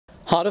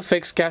How to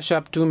fix Cash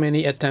App too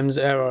many attempts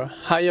error.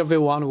 Hi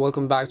everyone,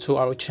 welcome back to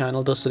our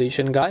channel The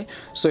Solution Guy.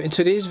 So in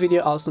today's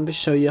video I'll simply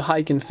show you how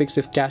you can fix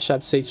if Cash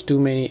App says too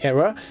many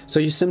error.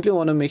 So you simply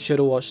want to make sure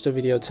to watch the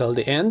video till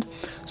the end.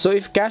 So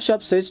if Cash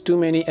App says too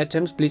many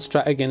attempts, please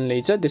try again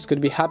later. This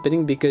could be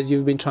happening because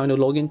you've been trying to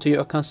log into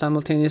your account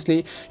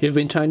simultaneously, you've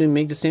been trying to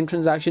make the same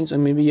transactions, or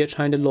maybe you're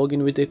trying to log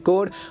in with a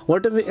code.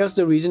 Whatever else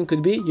the reason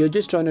could be, you're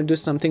just trying to do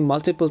something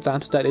multiple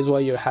times. That is why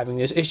you're having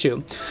this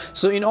issue.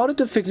 So in order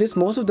to fix this,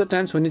 most of the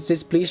times when it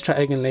says please try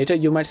again later,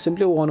 you might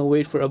simply want to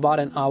wait for about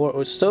an hour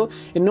or so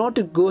in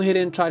order to go ahead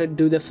and try to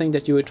do the thing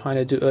that you were trying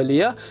to do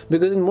earlier,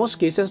 because in most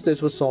cases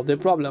this will solve the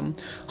problem.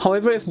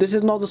 However, if this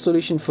is not the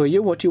solution for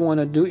you, what you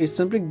want to do is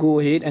simply go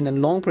ahead and then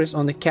long press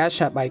on the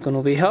Cash App icon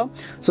over here.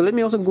 So let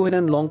me also go ahead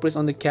and long press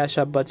on the Cash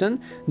App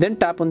button, then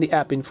tap on the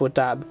app info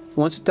tab.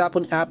 Once you tap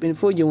on app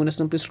info, you want to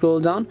simply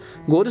scroll down,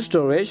 go to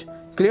storage,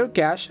 clear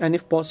cache, and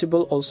if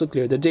possible also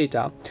clear the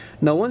data.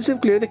 Now once you've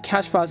cleared the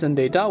cache files and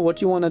data,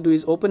 what you want to do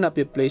is open up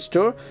your Play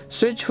Store,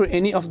 search for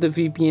any of the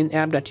VPN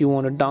app that you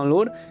want to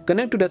download,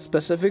 connect to that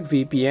specific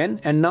VPN,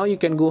 and now you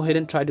can go ahead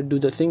and try to do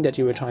the thing that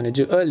you were trying to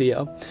do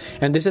earlier.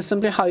 And this is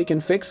simply how you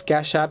can fix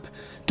Cash App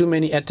too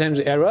many attempts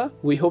error.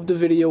 We hope the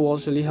video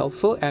was really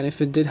helpful, and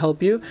if it did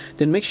help you,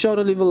 then make sure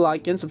to leave a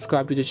like and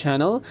subscribe to the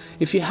channel.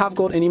 If you have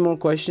got any more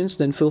questions,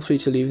 then feel free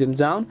to leave them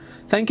down.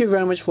 Thank you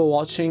very much for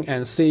watching,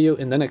 and see you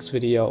in the next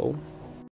video.